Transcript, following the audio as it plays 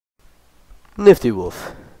Nifty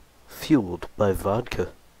Wolf, fueled by vodka.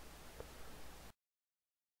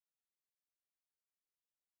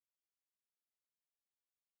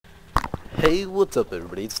 Hey, what's up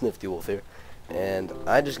everybody, it's Nifty Wolf here, and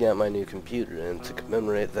I just got my new computer, and to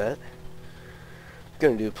commemorate that, I'm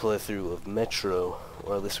gonna do a playthrough of Metro,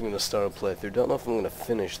 or at least I'm gonna start a playthrough. Don't know if I'm gonna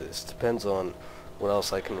finish this, depends on what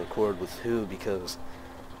else I can record with who, because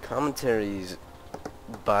commentaries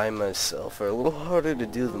by myself are a little harder to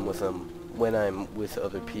do them with when I'm with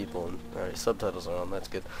other people. And alright, subtitles are on, that's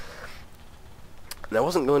good. And I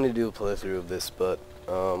wasn't going to do a playthrough of this, but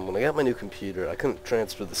when I got my new computer, I couldn't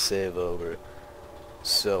transfer the save over,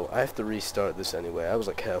 so I have to restart this anyway. I was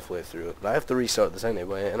like halfway through it, but I have to restart this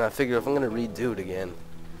anyway, and I figured if I'm going to redo it again,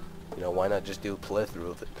 you know, why not just do a playthrough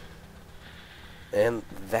of it? And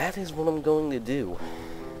that is what I'm going to do.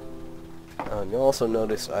 You'll also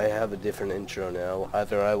notice I have a different intro now.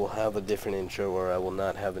 Either I will have a different intro or I will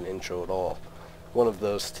not have an intro at all. One of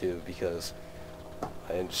those two, because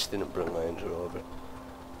I just didn't bring my intro over.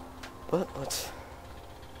 But let's...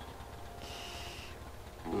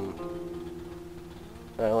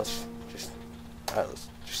 Alright, let's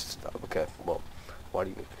just stop. Okay, well, why do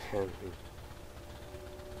you...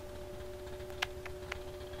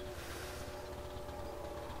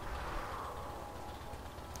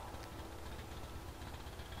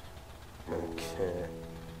 Okay.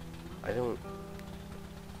 I don't...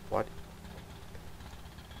 What?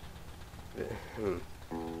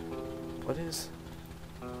 What is...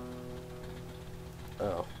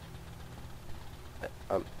 Oh.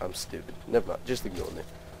 I'm stupid. Never mind. Just ignore me.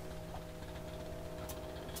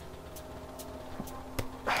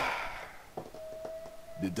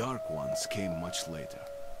 The Dark Ones came much later.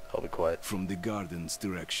 I'll be quiet. From the garden's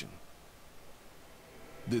direction.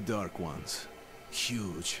 The Dark Ones.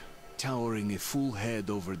 Huge. Towering a full head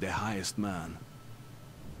over the highest man.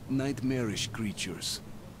 Nightmarish creatures.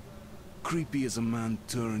 Creepy as a man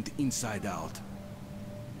turned inside out.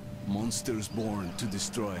 Monsters born to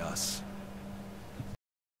destroy us.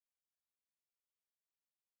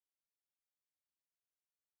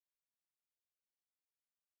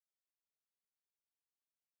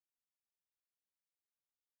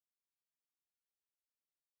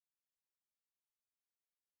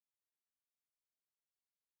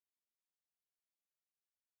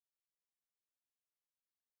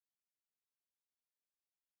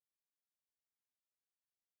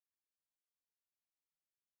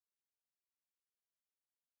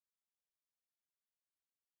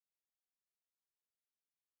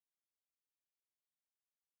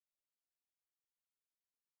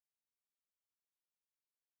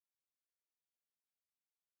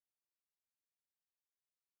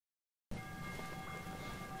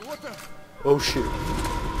 What the? Oh shit.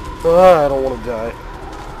 Ah, I don't want to die.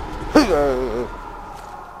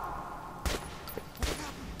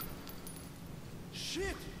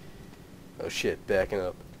 Shit! Oh shit, backing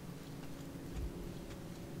up.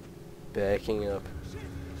 Backing up.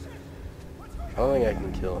 I don't think I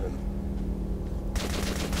can kill him.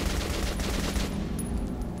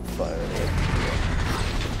 Fire it.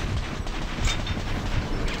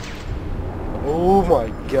 Oh my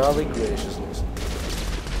golly graciousness.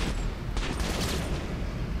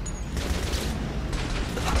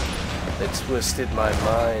 It twisted my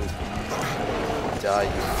mind. Die,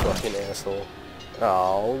 you fucking asshole.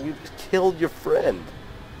 Oh, you just killed your friend.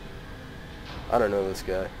 I don't know this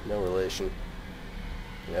guy. No relation.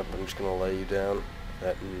 Yep, I'm just gonna lay you down.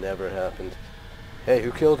 That never happened. Hey,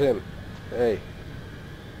 who killed him? Hey.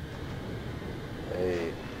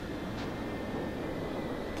 Hey.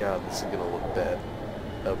 God, this is gonna look bad.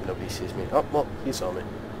 Oh, nobody sees me. Oh, well, he saw me.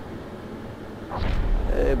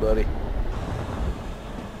 Hey, buddy.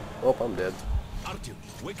 Oh, I'm dead. Artyom,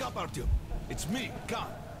 wake up, Artyom. It's me, Khan.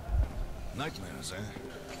 Nightmares, eh?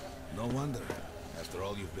 No wonder, after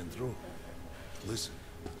all you've been through. Listen,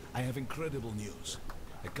 I have incredible news.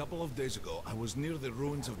 A couple of days ago, I was near the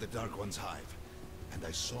ruins of the Dark One's hive, and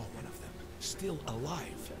I saw one of them, still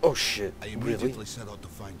alive. Oh shit, I really? immediately set out to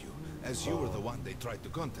find you, as you were the one they tried to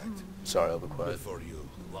contact. Sorry, I'll be quiet. Before you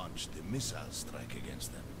launched the missile strike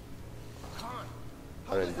against them. Khan!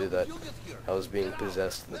 I didn't do that. I was being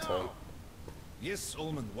possessed at the time. Yes,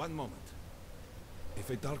 Ullman, one moment. If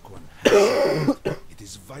a Dark One has it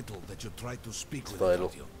is vital that you try to speak with vital.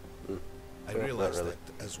 Artyom. I Well, realize not really.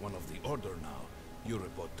 that as one of the Order now, you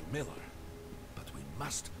report to Miller. But we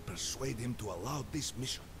must persuade him to allow this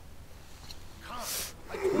mission. Khan!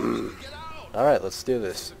 I told you to get out! Alright, let's do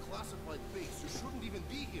This is this. a classified base. You shouldn't even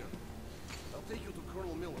be here. I'll take you to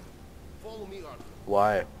Colonel Miller. Follow me, Arthur.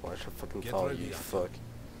 Why? Why should I fucking Get follow ready, you? Arthur. Fuck.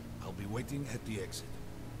 I'll be waiting at the exit.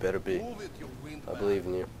 Better be. Move it, you I windbag. believe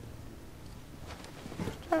in you.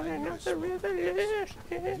 Alright,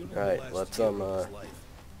 let's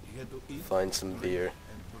find some beer.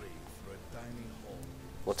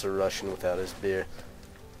 What's a Russian without his beer?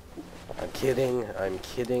 I'm kidding, I'm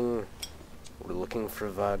kidding. We're looking for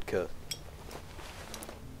vodka.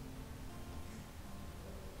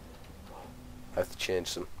 I have to change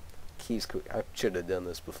some keys quick. I should have done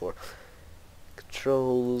this before.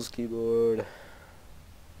 Controls, keyboard,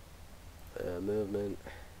 movement.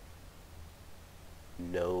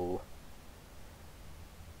 No.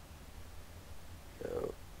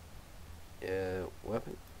 No. Yeah,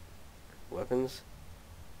 weapons?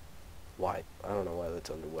 Why? I don't know why that's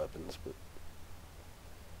under weapons, but...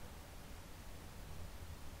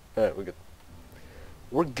 Alright, we're good.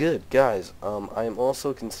 We're good, guys. I am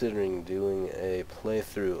also considering doing a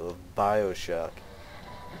playthrough of BioShock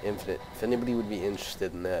Infinite. If anybody would be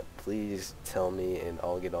interested in that, please tell me and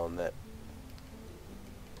I'll get on that.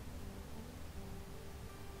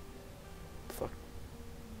 Fuck.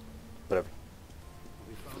 Whatever.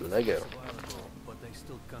 Lego. But I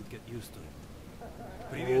still can't get used to it.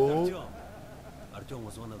 Привет, Artyom. Artyom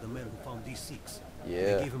was one of the men who found these six.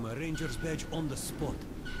 Yeah. They gave him a ranger's badge on the spot.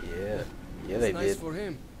 Yeah. Yeah, they nice did. for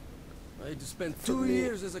him. I had to spend For 2 me.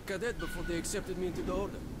 years as a cadet before they accepted me into the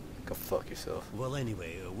order. Go fuck yourself. Well,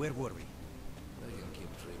 anyway, where were we? I can keep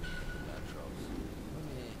dreaming of the naturals.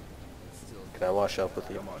 Still Can I wash up with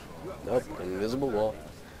you? Nope. Invisible wall.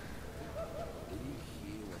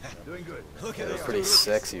 Look at That's pretty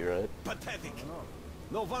sexy, right? Pathetic.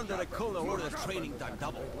 No wonder I call the order training time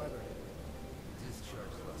double.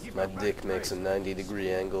 My dick makes a 90-degree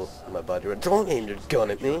angle. My body right. Don't aim your gun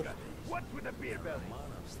at me.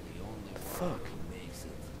 Fuck.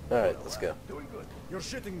 Alright, let's go. You're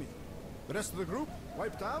shitting me. The rest of the group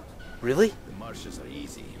wiped out? Really? The marshes are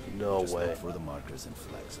easy. No Just way. look for the markers and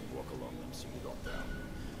flags and walk along them so you don't drown.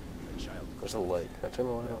 The child There's a light. Can I turn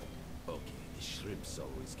the light off? Okay, the shrimps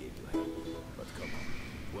always gave you hell. But come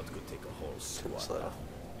on, what could take a whole Turn this squad light off.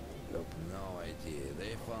 Nope. no idea.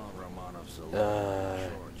 They found Romanov's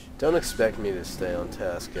Don't expect me to stay on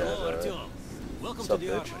task, guys. Hello, Alright. Artyom. Welcome What's to up, the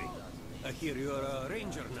bitch? armory. I hear you're a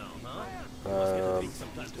ranger now, huh? You must get a drink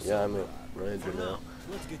sometime to Yeah, I'm celebrate. a ranger For now. now,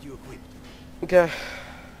 let's get you equipped. Okay.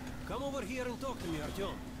 Come over here and talk to me,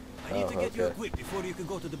 Artyom. I need to get you okay. equipped before you can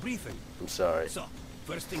go to the briefing. I'm sorry. So,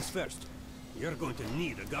 first things first. You're going to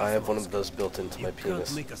need a gas I have one mask. of those built into my You penis.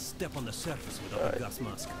 can't make a step on the surface without Alright. a gas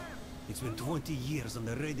mask. It's been 20 years and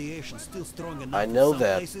the radiation's still strong enough I know in some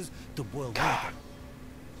that. places to boil God. water.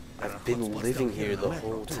 There are I've been hotspots living down here in the metro,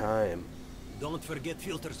 whole too. time. Don't forget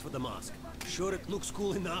filters for the mask. Sure, it looks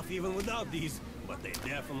cool enough even without these, but they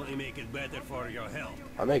definitely make it better for your health.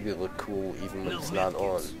 I make it look cool even when Now, it's not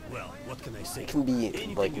on. medkits. Well, what can I say? It can be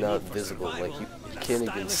Anything like you not need for visible, like survival you in a can't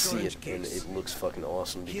even stylish see orange it, and case. it looks fucking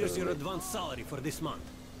awesome Here's because your of it. advance salary for this month.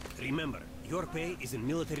 Remember, your pay is in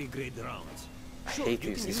military grade rounds. I Sure, hate you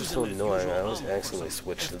these. can These are use so them as annoying. usual I always ammo for accidentally some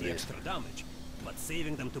switch to hefty these. extra damage. But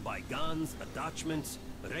saving them to buy guns, attachments,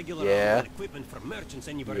 regular Yeah. armor and equipment for merchants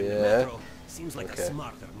anywhere in the Yeah. metro seems like Okay. a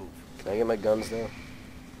smarter move. Can I get my guns now?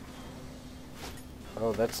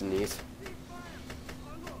 Oh, that's neat.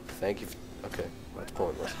 Thank you. Okay, that's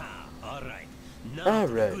pointless. All right. Now All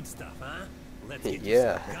to the right. good stuff, huh? Let's get you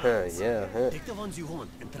Yeah, some guns. yeah, huh. Take the ones you want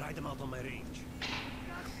and try them out on my range.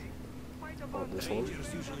 Oh, this one?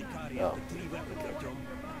 Rangers usually carry Oh. up to 3 weapons, Artyom.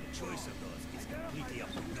 The choice of those is completely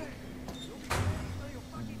up to you.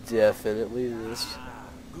 Definitely this.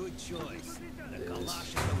 Good choice. The This. Kalash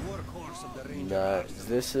is the workhorse of the Ranger Not. arsenal. Is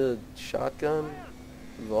this a shotgun?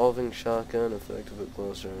 Revolving shotgun, effective at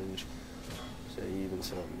close range. Say even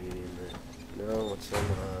some medium. No, what's some?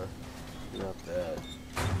 Not that.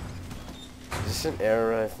 Is this an air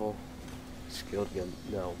rifle? Skilled gun.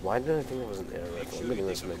 No. Why did I think it was an air Make rifle? sure I'm getting you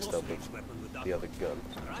this take a mixed up close-range with weapon with that the other one. gun.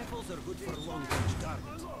 Rifles are good for long-range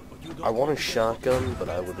targets, but you don't I want a want to get shotgun, caught but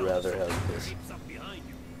I would with rather something have this. creeps up behind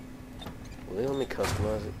you. Will they let me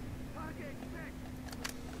customize it?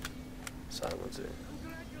 Silencer.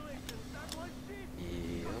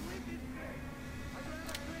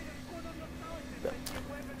 Yep.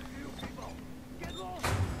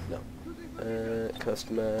 No. No.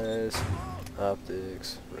 Customize.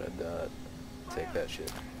 Optics. Red dot. Take that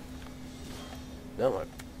shit. No, I...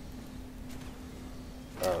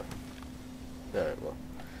 Oh. Alright, well.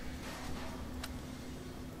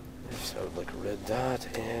 So I would like a red dot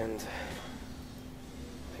and...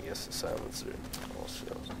 I guess the silencer also.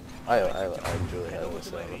 I enjoy Head having over a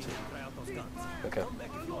to my range silencer. and try out those guns. Okay. Come back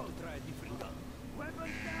if you want to try a different gun.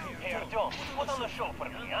 Hey, Artyom, put on the show for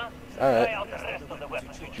me, huh? Alright. Try out the rest of the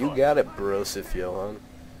weapons we You chose. got it, Brosif Johan.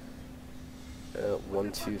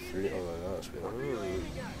 1, 2, 3. Oh my gosh, man.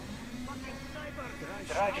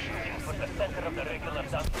 Try Try shooting for the center of the regular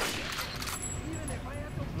dump.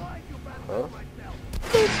 Huh?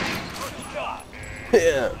 Good job.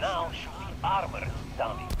 Yeah. Now shoot the armor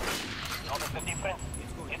down the. Notice the difference?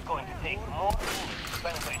 It's going to take more bullets to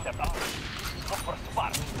penetrate the armor. Look for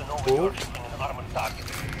sparks to know when you're shooting an armored target.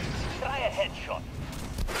 Try a headshot.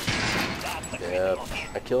 That's a critical hit.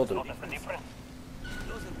 I killed him. Notice the difference?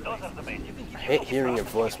 Those are the basics. I hate hearing your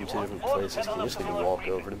voice from two different places. Can you just like walk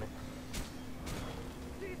over to me?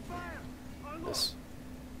 This.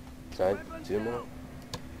 Can I do more?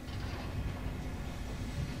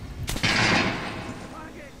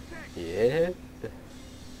 Yeah.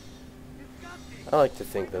 I like to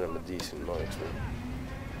think that I'm a decent marksman.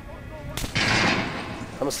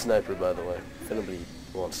 I'm a sniper, by the way. If anybody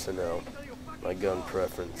wants to know, my gun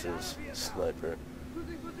preference is sniper.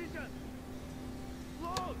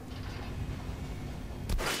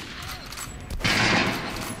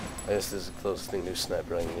 I guess this is the closest thing to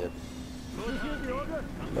sniper I can get.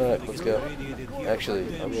 Alright, let's go.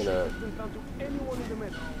 Actually, I'm gonna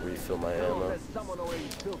refill my ammo. Good.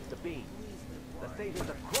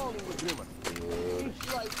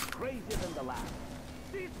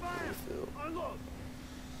 Refill. No.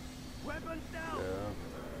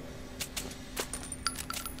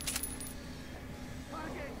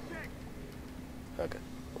 Okay,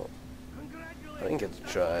 well, I didn't get to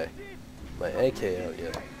try my AK out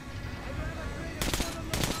yet.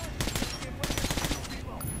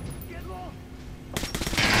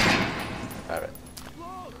 Alright.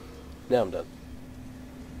 Now I'm done.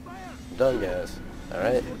 I'm done, guys.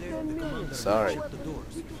 Alright? Sorry.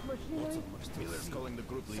 Miller's calling the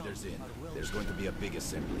group leaders in. There's going to be a big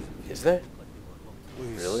assembly. Is there?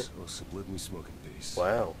 Please, Really? Osip, let me smoke in peace.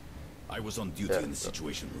 Wow. I was on duty in the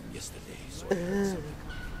Situation Room yesterday, so I heard something.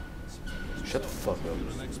 Shut the fuck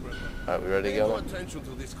up. Alright, we ready to Pay no go? attention to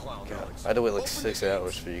this clown, God, Alex. I had to wait like 6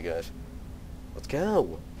 hours for you guys. Let's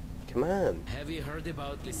go. Come on. Have you heard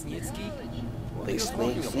about Lesnitsky? They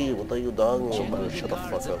sneak see. What are you talking about? Shut the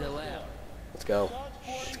fuck Guards at up. the lab. Let's go.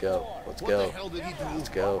 Let's go. Let's What the go. hell did he do? Let's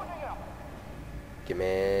go. Come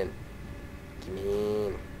in. Come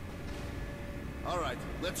in. All right,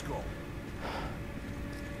 let's go.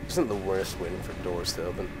 Isn't the worst waiting for doors to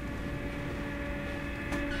open?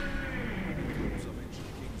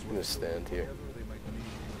 I'm gonna stand here.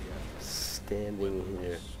 Standing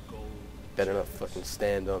here. Better not fucking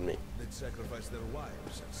stand on me. They'd sacrifice their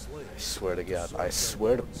wives and slaves. I swear to God. I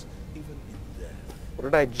swear to... Even in death. What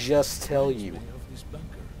did I just tell you? Of this bunker.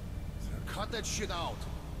 Cut that shit out.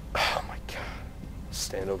 Oh my God.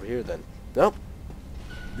 Stand over here then. Nope.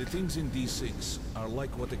 The things in D6 are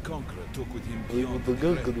like what the Conqueror took with him Hey, beyond what the the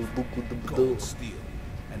grave. good with the Gold, steel,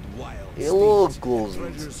 and wild Hello, steeds, and cousins.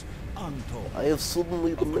 treasures untold. I have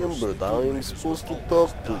suddenly Of course, remembered the how I am Conquerors supposed to will talk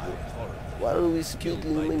always to you. die horribly. Why are we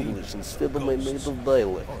speaking in English instead of my native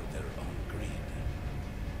dialect? Or their own greed.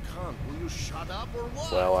 Khan, will you shut up or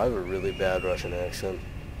what? Wow, I have a really bad Russian accent.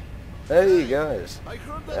 Hey guys, I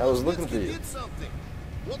heard that I was looking for Lesnitsky you. did something.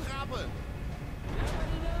 What happened?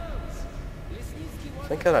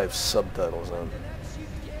 Thank God I have subtitles on.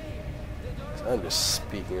 'Cause I'm just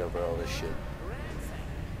speaking over all this shit.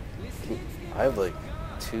 I have like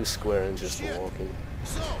 2 square inches to walk in.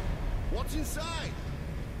 So, what's inside?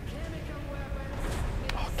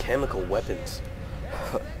 Oh, chemical weapons.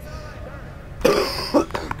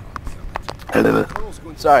 Colonel's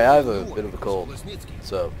going to Sorry, I have do a one bit of a because cold. Lesnitsky.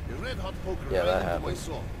 So, A red-hot poker yeah, right that into my happened.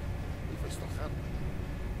 soul. If I still had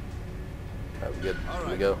it. alright, we good. All Here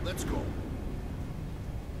we right, go. let's go.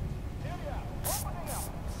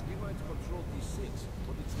 We might control D6,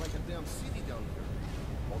 but it's like a damn city down here.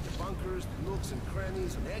 All the bunkers, the nooks and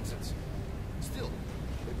crannies and exits. Still,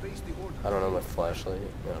 they base the order. I don't know my flashlight.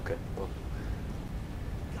 Yeah, okay. Well,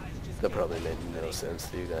 that probably made no sense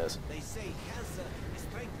to you guys. They say cancer is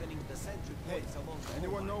strengthening the central points along the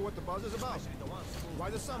Anyone know what the buzz is about? Why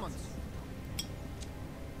the summons?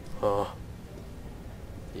 Oh.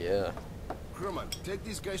 Yeah. Kerman, take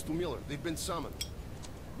these guys to Miller. They've been summoned.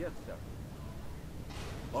 Yes, sir.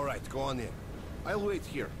 All right, go on in. I'll wait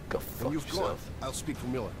here. Go fuck When you've yourself. gone, I'll speak to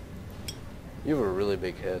Miller. You have a really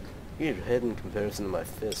big head. You have a head in comparison to my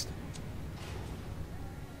fist.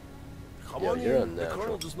 Come Yo, on you're in. The unnatural.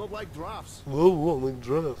 colonel does not like drafts. Whoa, I'm like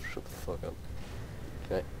draft. Shut the fuck up.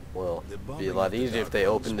 Okay. Well, The it'd be a bombing lot of the easier if Dark they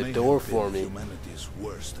Ones opened the may door have for been me. Humanity's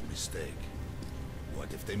worst mistake.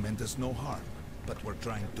 What if they meant us no harm, but were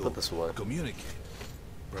trying to Put this away. communicate?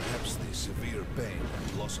 Perhaps the severe pain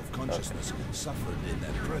and loss of consciousness suffered in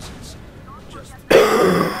their presence. Just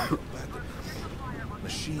compatible.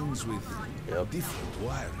 Machines with Yep. different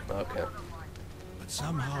wiring. Okay. But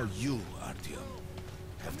somehow you, Artyom,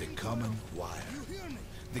 have the common wire.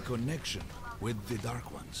 The connection with the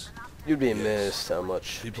Dark Ones. You'd be amazed how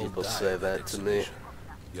much people die say at that to me. exhalation.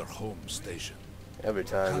 Your home station. Every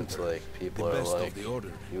time it's Hunter, like people the are best like, of the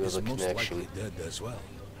order, you have is a most connection. likely dead as well.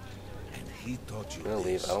 And he taught you I'm gonna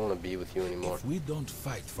leave. this. I don't want to be with you anymore. If we don't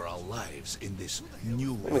fight for our lives in this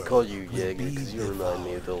new world, I'm gonna call you we'll Jaeger be because you remind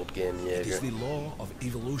me of the devoured. old game It is Jaeger. the law of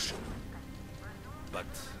evolution. But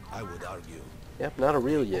I would argue Yep, not a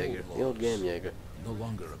real Jaeger. The old game Jaeger. no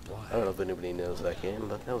longer apply. I don't know if anybody knows that game,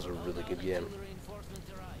 but that was a really good game.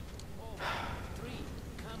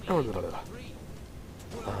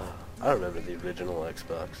 I remember the original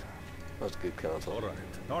Xbox. That was a good console. All right,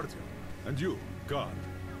 Artyom. And you, God,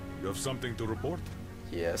 you have something to report?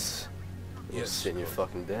 Yes. Yes. Sit in your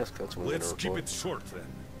fucking desk. That's what I'm Let's gonna keep report. it short then.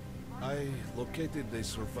 I located the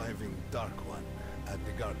surviving Dark One at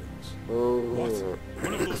the gardens. What? Oh,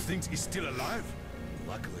 One of those things is still alive?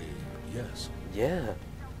 Luckily, yes. yeah.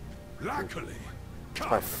 Luckily. my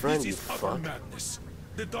God, friend, this you is utter fuck. madness.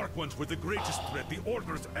 The Dark Ones were the greatest threat the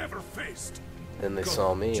Order's ever faced. Then they Go,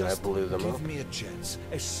 saw me and I just blew them give up. me a chance.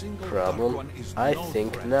 A single Dark Problem? One is I no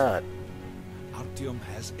think threat. not. Artyom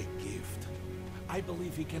has a gift. I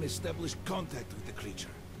believe he can establish contact with the creature.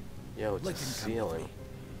 Yo, it's Let a him come with ceiling. me.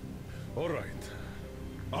 All right.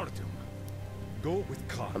 Artyom, go with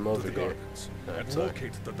Khan I'm to over the here. gardens and sorry.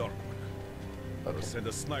 locate the Dark One. I'll Okay, send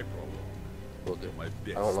a sniper along. we'll do. My I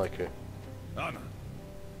best. don't like her. Anna,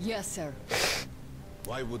 Yes, sir.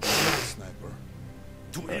 Why would you need a sniper?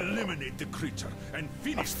 to eliminate the creature and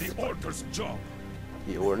finish the Order's job.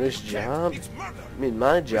 The Order's job? It's murder! I mean,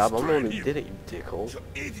 my job. I'm the one who Restrain did it, you dickhole. You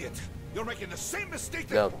idiot! You're making the same mistake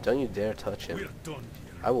that... No, don't you dare touch We're him. done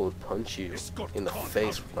here. I will punch you Escort in the Khan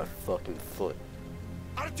face out. with my fucking foot.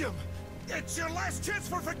 Artyom! It's your last chance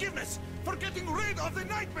for forgiveness! For getting rid of the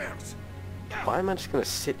nightmares! Why am I just gonna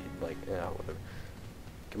sit like, yeah, whatever.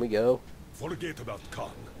 Can we go? Forget about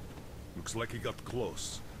Khan. Looks like he got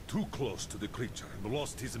close. Too close to the creature and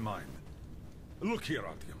lost his mind. Look here,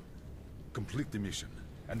 Artyom. Complete the mission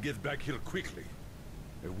and get back here quickly.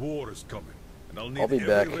 A war is coming, and I'll need I'll be every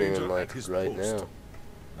back here ranger in at like his right post.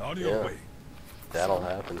 now. On your Yeah. way. That'll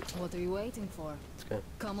happen. What are you waiting for? Let's go.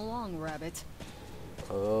 Come along, rabbit.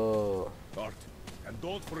 Oh. Artyom, and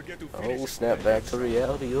don't forget to finish Oh, it snap with back to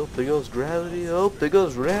reality. Oh, there goes gravity. Oh, there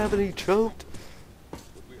goes gravity. Choked.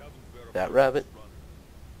 We haven't verified That rabbit?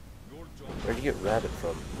 your job. Where'd you get rabbit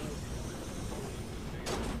from?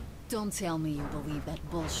 Don't tell me you believe that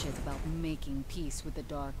bullshit about making peace with the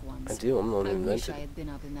Dark Ones. I do. I'm the one I who wish invented I it. had been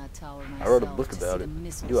up in that tower myself. I wrote a book to see about the it.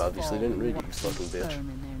 missiles You obviously fall didn't and read it, you watch fucking them bitch. burn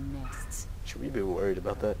in their nests. Should we be worried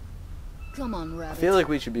about that? Come on, rabbit. I feel like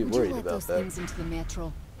we should be Would you worried let about those that. things into the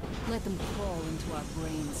metro? Let them crawl into our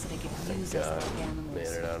brains so they could Thank use God. us like animals. Made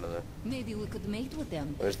it out of there. Maybe we could mate with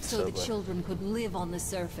them, Where's the so the subway? children could live on the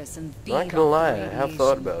surface and feed Not gonna off lie, the I have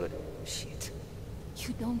thought radiation. about it. Shit.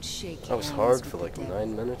 You don't shake That was hands hard with for the like devil.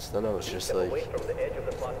 9 minutes, then I was just like,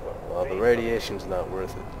 well, the radiation's not worth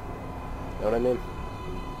it. Know what I mean?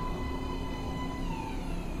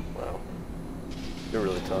 Wow. You're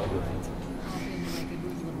really talking. Hop in like a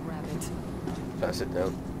good little rabbit. Can I sit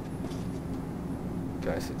down?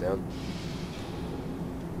 Can I sit down?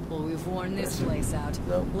 Well, we've worn this place out.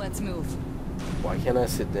 No. Let's move. Why can't I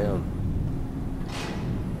sit down?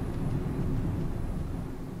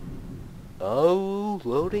 Oh,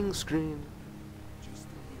 loading screen. Just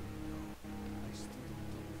a year ago, I stood on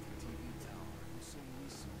top of the TV tower and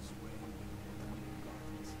saw missiles raining down the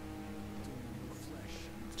gardens, turning the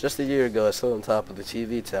flesh. Just a year ago, I stood on top of the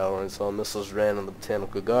TV tower and saw missiles rain on the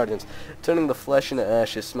Botanical Gardens, turning the flesh into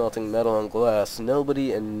ashes, smelting metal and glass.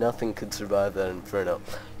 Nobody and nothing could survive that inferno.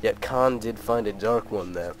 Yet Khan did find a Dark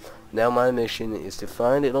One there. Now my mission is to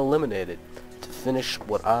find and eliminate it, to finish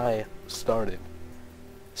what I started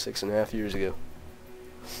 6.5 years ago.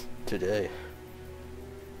 Today.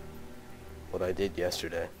 What I did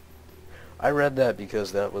yesterday. I read that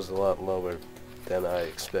because that was a lot lower than I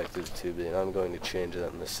expected it to be, and I'm going to change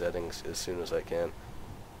that in the settings as soon as I can.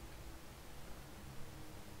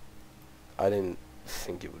 I didn't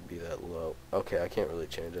think it would be that low. Okay, I can't really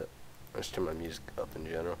change it. I just turn my music up in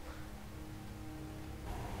general.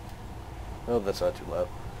 Oh, that's not too loud.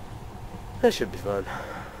 That should be fine.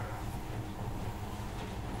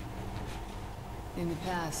 In the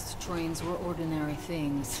past, trains were ordinary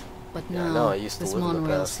things. But Yeah, I now, know, I used to this live in the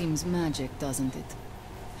monorail past. seems magic, doesn't it?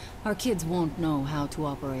 Our kids won't know how to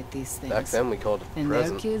operate these things. Back then we called it the And their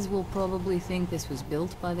present. kids will probably think this was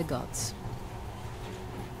built by the gods.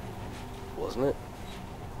 Wasn't it?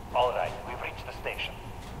 Alright, we've reached the station.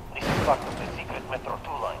 This is part of the secret Metro 2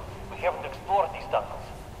 line. We haven't explored these tunnels.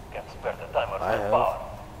 Can't spare the time or I the have. power.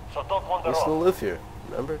 So don't I wander used to off. live here.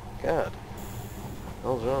 remember? God. What the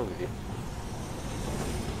hell's wrong with you?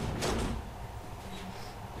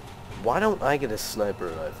 Why don't I get a sniper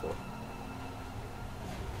rifle?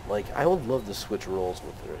 Like, I would love to switch roles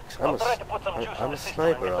with her. I'll try to put some juice in I'm the a system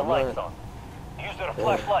and sniper, get the I'm lights not... on. Use their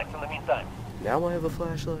flashlights in the meantime. Now I have a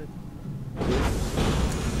flashlight.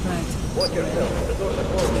 Right. Watch yourself. The doors are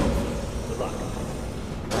closing. Good luck.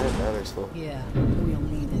 That matters though. Yeah, we'll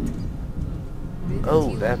need it.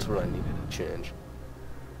 Oh, that's what I needed to change.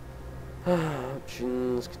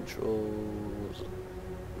 Options, controls,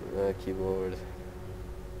 keyboard,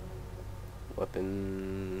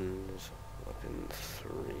 weapons, weapon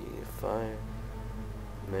 3, fire,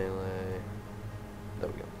 melee. There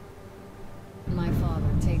we go. My father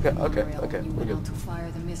take the Okay, monorail okay, when you we're went good. out to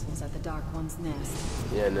fire the missiles at the Dark One's nest.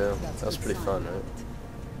 Yeah, no, That's that was a good pretty sign, fun, right? isn't it?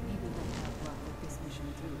 Maybe we'll have luck with this mission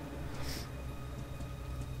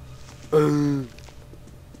too.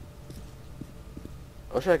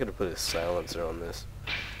 I wish I could have put a silencer on this.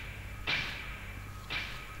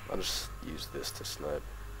 I'll just use this to snipe.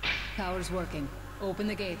 Power's working. Open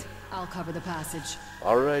the gate. I'll cover the passage.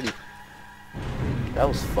 Alrighty. That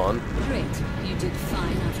was fun. Great. You did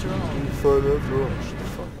fine after all. Fun after all. Shut the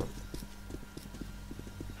fuck up.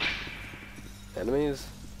 Enemies?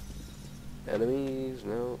 Enemies?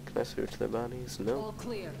 No. Can I search their bodies? No. All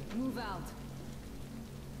clear. Move out.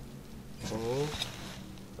 Oh.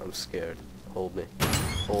 I'm scared. Hold me.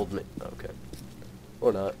 Hold me. Okay.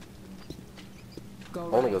 Or not. Go I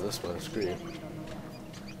wanna right. go this way. Screw you.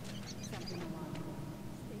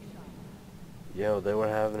 Yo, they were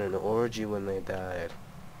having an orgy when they died.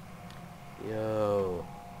 Yo.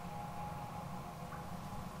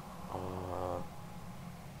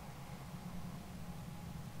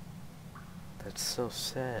 That's so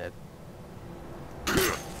sad.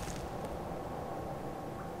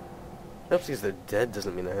 Just because they're dead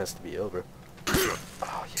doesn't mean it has to be over.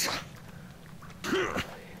 Oh, yeah.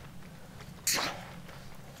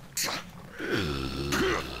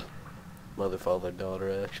 Mother, father,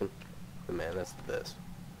 daughter action. Man, that's the best.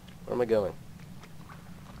 Where am I going?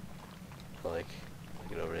 Like,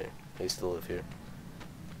 get over here. I used to live here.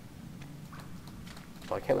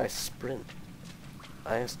 Why can't I sprint?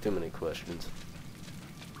 I ask too many questions.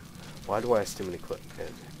 Why do I ask too many questions?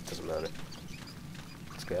 It doesn't matter.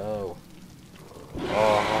 Let's go.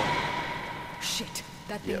 Oh. Shit.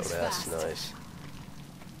 That Yo, thing's that's fast. nice.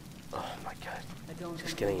 Oh my god. I don't Just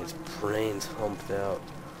think getting we'll his run out. brains humped out.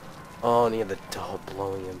 Oh, and he had the dog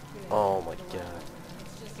blowing him. Oh my god.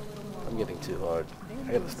 I'm getting too hard.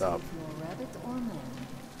 I gotta stop. If you're a rabbit or man.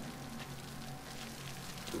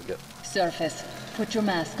 Here we go. Surface. Put your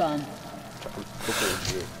mask on. I'm looking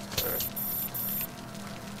at you. Alright.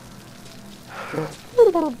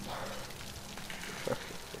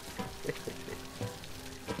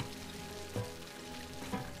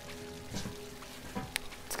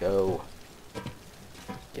 Let's go.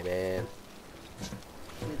 Get in.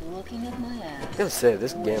 Quit looking at my ass. I gotta say,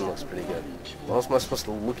 this game looks pretty good. What else am I supposed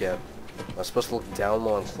to look at? Am I supposed to look down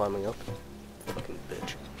while I'm climbing up? Fucking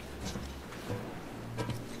bitch.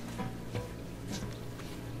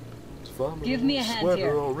 Give me a hand sweater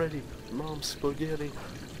here. already. Mom's spaghetti.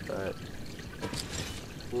 Alright.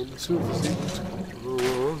 On the surface.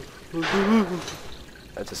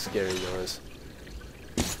 That's a scary noise.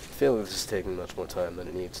 I feel like this is taking much more time than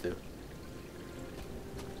it needs to.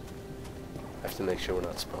 I have to make sure we're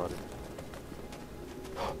not spotted.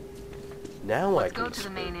 Now I Let's can go to the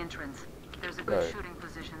main entrance. There's a good Right. shooting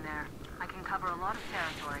position there. I can cover a lot of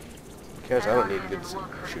territory. Guys, I Head don't on need in good and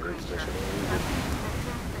look for the shooting creature. position.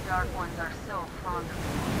 Since the Dark Ones are so fond of you,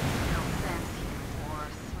 they'll sense you, or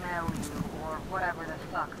smell you, or whatever the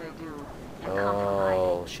fuck they do, and come from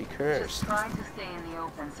Oh, hiding. she Just cursed. try to stay in the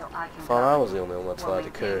open so I can Thought I cover was the you only one that's while allowed to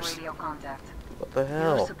maintaining curse. radio contact. What the You're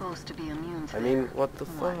hell? supposed to be immune to I mean, them. what the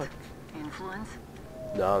What? fuck? Influence?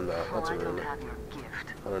 No, I'm not. Well, That's a I don't rumor. have your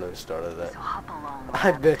gift. I don't know who started that. So hop along.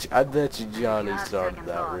 I bet you Johnny If you have started second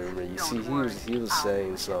that thoughts, rumor. You don't see, he was worry.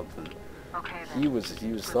 saying something. Okay then. He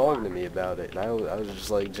was talking to me about it, and I was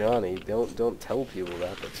just like, Johnny, don't tell people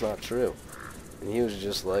that. That's not true. And he was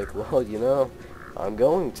just like, well, you know, I'm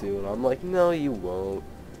going to, and I'm like, no, you won't.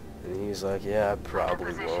 And he's like, yeah, I probably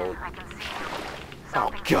Position, won't. I can see you. Oh,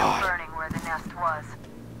 Something's God. burning where the nest was.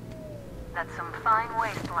 That's some fine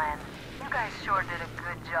wasteland. You guys sure did a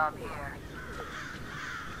good job here.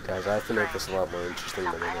 Guys, I have to make this a lot more interesting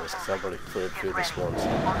than it is, because I've already played through this once.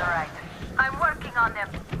 On the right. I'm working on them.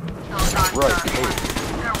 Those aren't Right, dark hey. ones.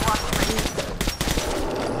 They're watching.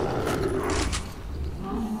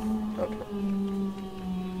 Okay.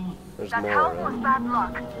 There's That more, house was right? bad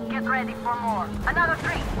luck. Get ready for more. Another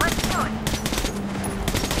 3. Let's do it.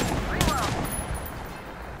 Reload.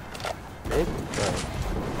 Maybe? No.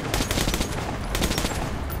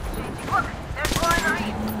 Look, there's more in the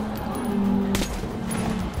reef.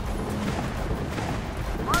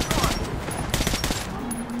 One more.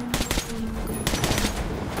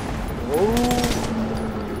 Oh!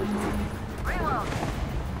 Reload.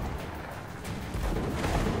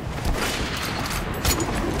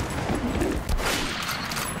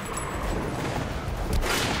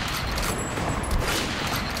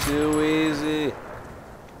 Too easy.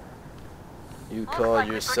 You call like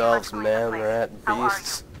we yourselves pretty much cleaned the man-rat place. How are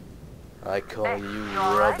beasts? I call Hey, you you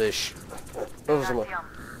all right? rubbish. You're Oh, someone.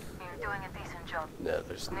 doing a decent job. No,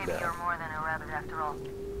 there's Maybe no. you're more than a rabbit after all.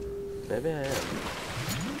 Maybe I am.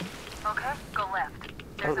 Okay, go left.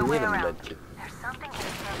 I There's don't a way need a around. medkit. There's something in the edge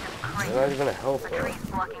of the They're crater. not even a health The bar. tree's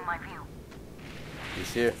blocking my view.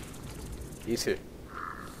 He's here. He's here.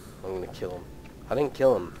 I'm gonna kill him. I didn't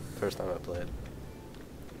kill him first time I played.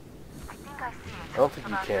 I think I see it. I don't think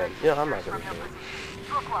you About can. 30 Yeah, I'm not meters gonna from kill your him.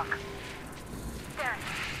 position. Look. There it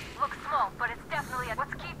is. Looks small, but it's definitely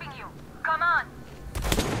what's keeping you. Come on.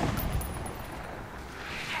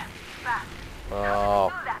 Yeah, fast. Oh,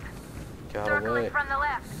 Do that. got Circling away. from the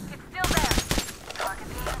left. It's still there.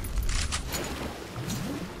 Targeting.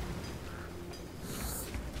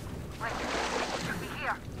 Wait, it should be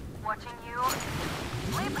here. Watching you.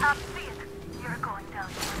 Leap up, see it. You're going down,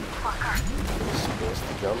 you fucker. Supposed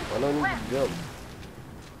to jump? I don't need to jump.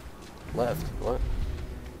 Left. What?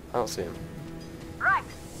 I don't see him. Right.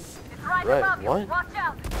 It's right Right, above you. what? Watch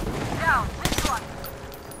out. Down. This one.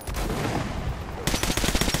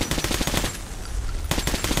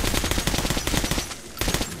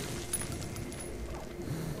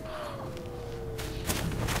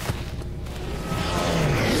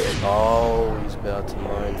 Oh, he's about to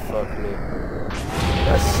mind fuck me. Did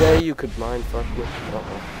I say you could mind fuck me?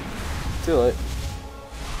 Uh-oh. Too late.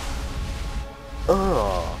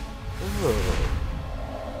 Oh.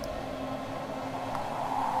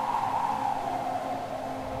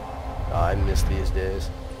 I miss these days.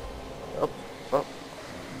 Oh, oh.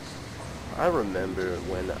 I remember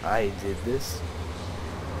when I did this.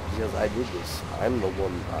 Because I did this. I'm the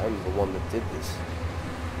one that did this.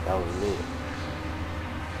 That was me.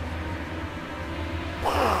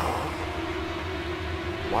 Wow.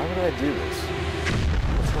 Why would I do this?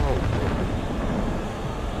 What's wrong with me?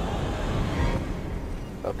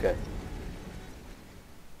 Okay.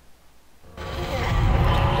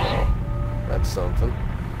 That's something.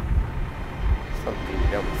 Something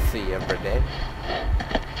you don't see every day.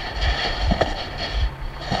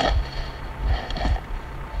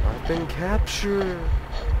 I've been captured.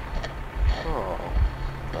 Oh.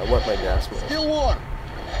 I wet my gas mask. Still warm.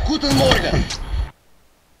 Guten Morgen.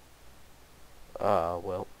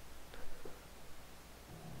 Well.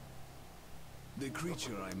 The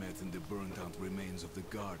creature I met in the burnt-out remains of the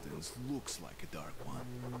gardens looks like a dark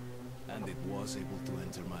one. And it was able to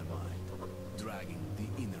enter my mind, dragging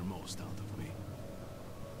the innermost out of me.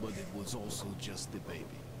 But it was also just a baby.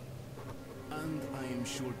 And I am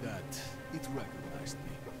sure that it recognized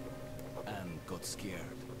me and got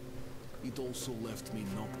scared. It also left me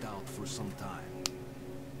knocked out for some time.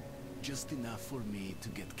 Just enough for me to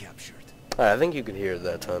get captured. I think you could hear it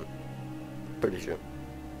that time. Pretty sure.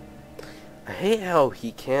 I hate how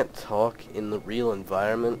he can't talk in the real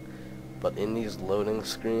environment, but in these loading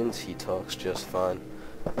screens he talks just fine.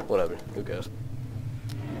 Whatever, who cares?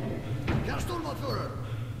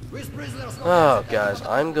 Oh, guys,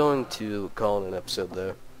 I'm going to call it an episode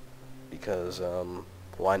there. Because,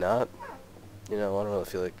 why not? You know, I don't really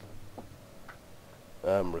feel like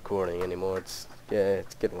I'm recording anymore. It's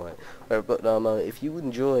getting late. Alright, but, if you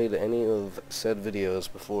enjoyed any of said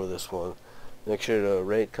videos before this one, make sure to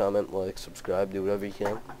rate, comment, like, subscribe, do whatever you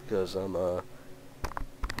can, because, I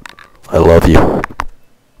love you.